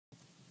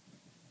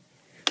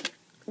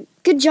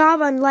Good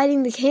job on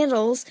lighting the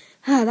candles.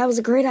 That was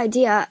a great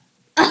idea.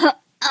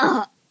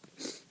 Oh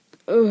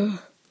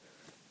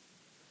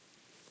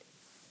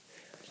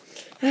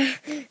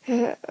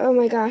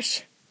my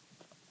gosh.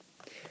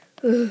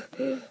 We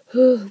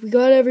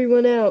got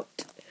everyone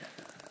out.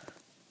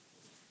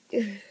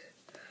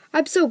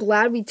 I'm so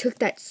glad we took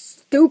that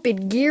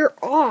stupid gear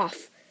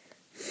off.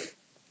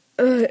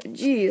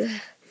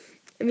 Geez.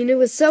 I mean, it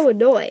was so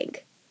annoying.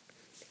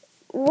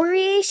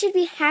 We should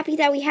be happy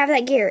that we have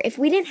that gear. If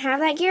we didn't have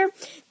that gear,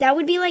 that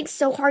would be, like,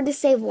 so hard to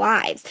save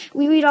lives.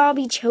 We would all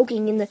be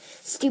choking in the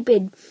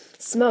stupid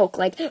smoke,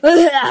 like,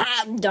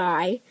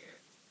 die.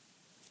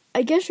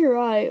 I guess you're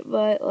right,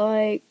 but,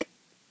 like,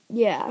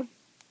 yeah.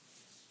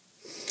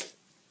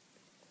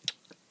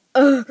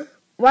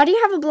 Why do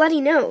you have a bloody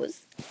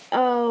nose?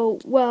 Oh,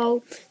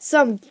 well,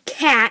 some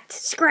cat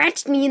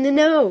scratched me in the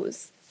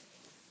nose.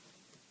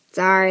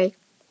 Sorry.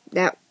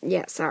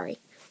 Sorry.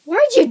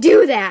 Why'd you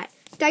do that?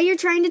 Thought you were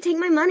trying to take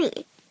my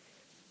money.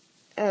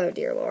 Oh,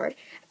 dear Lord.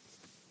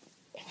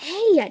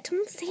 Hey,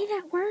 don't say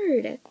that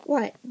word.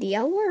 What? The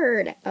L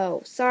word.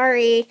 Oh,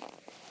 sorry.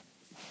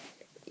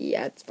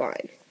 Yeah, it's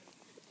fine.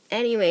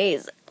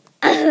 Anyways.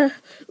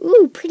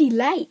 Ooh, pretty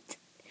light.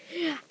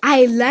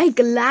 I like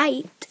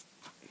light.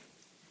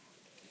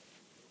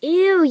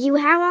 Ew, you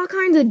have all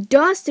kinds of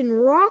dust and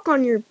rock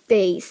on your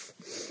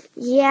face.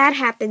 Yeah, it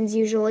happens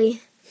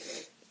usually.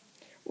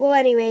 Well,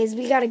 anyways,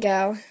 we gotta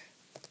go.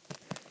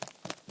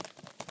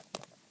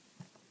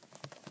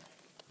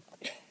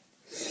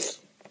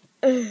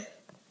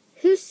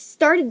 Who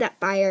started that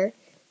fire?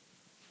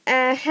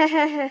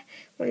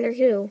 Wonder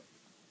who.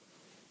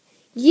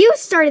 You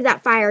started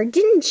that fire,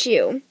 didn't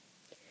you?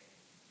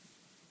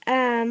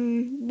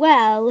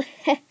 Well,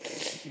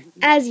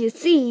 as you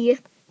see,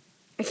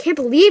 I can't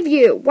believe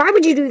you. Why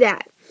would you do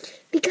that?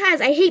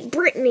 Because I hate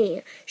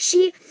Brittany.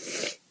 She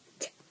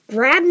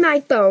grabbed my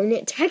phone,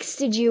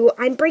 texted you,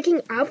 I'm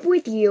breaking up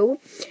with you,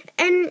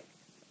 and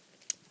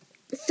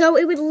so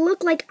it would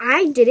look like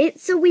I did it,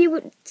 so you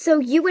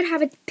would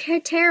have a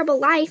terrible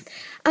life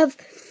of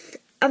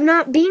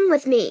not being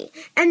with me.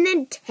 And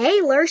then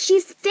Taylor,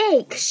 she's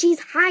fake. She's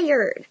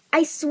hired.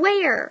 I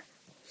swear.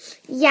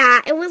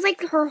 Yeah, it was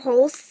like her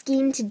whole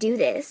scheme to do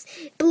this.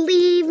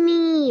 Believe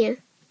me.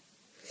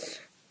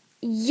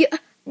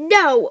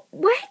 No,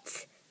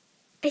 what?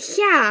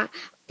 Yeah,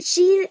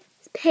 she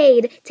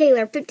paid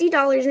Taylor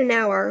 $50 an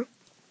hour.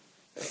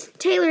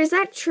 Taylor, is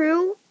that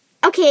true?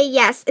 Okay,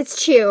 yes,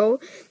 it's true.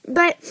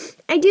 But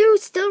I do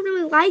still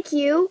really like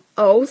you.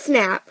 Oh,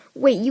 snap.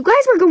 Wait, you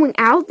guys were going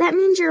out? That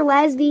means you're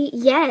lesbian?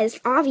 Yes,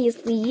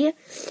 obviously.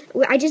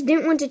 I just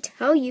didn't want to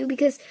tell you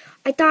because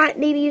I thought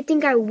maybe you'd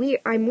think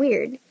I'm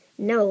weird.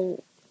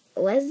 No,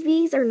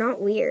 lesbians are not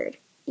weird.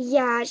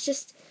 Yeah, it's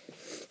just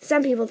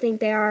some people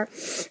think they are.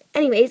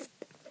 Anyways,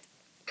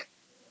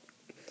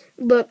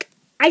 look,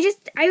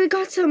 I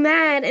got so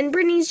mad, and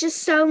Brittany's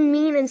just so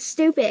mean and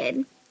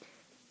stupid.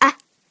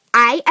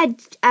 I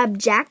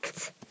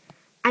object.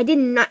 I did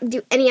not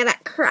do any of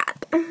that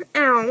crap.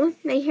 Ow,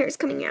 my hair's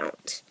coming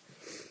out.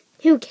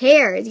 Who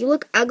cares? You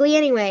look ugly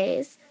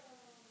anyways.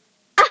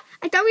 I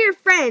thought we were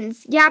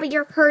friends. Yeah, but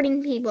you're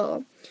hurting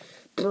people.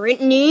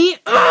 Brittany.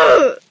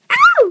 Ow!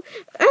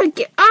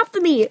 Get off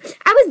of me.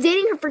 I was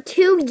dating her for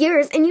 2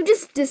 years, and you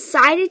just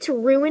decided to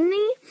ruin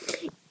me?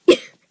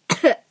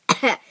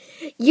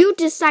 You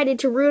decided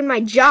to ruin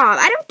my job.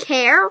 I don't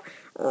care.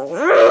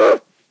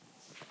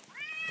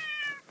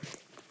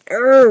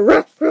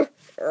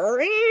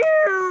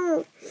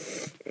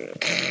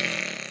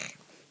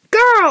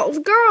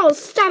 Girls,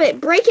 stop it.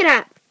 Break it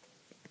up.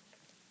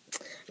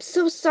 I'm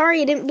so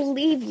sorry I didn't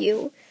believe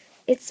you.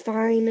 It's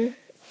fine.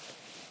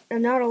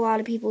 Not a lot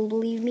of people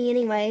believe me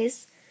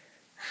anyways.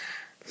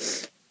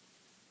 Hey,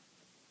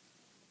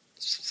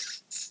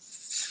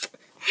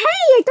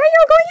 I thought you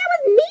were going out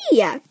with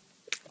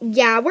me.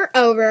 Yeah, we're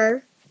over.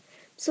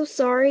 I'm so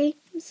sorry.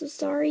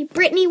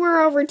 Brittany,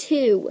 we're over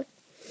too.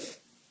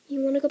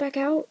 You want to go back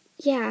out?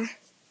 Yeah.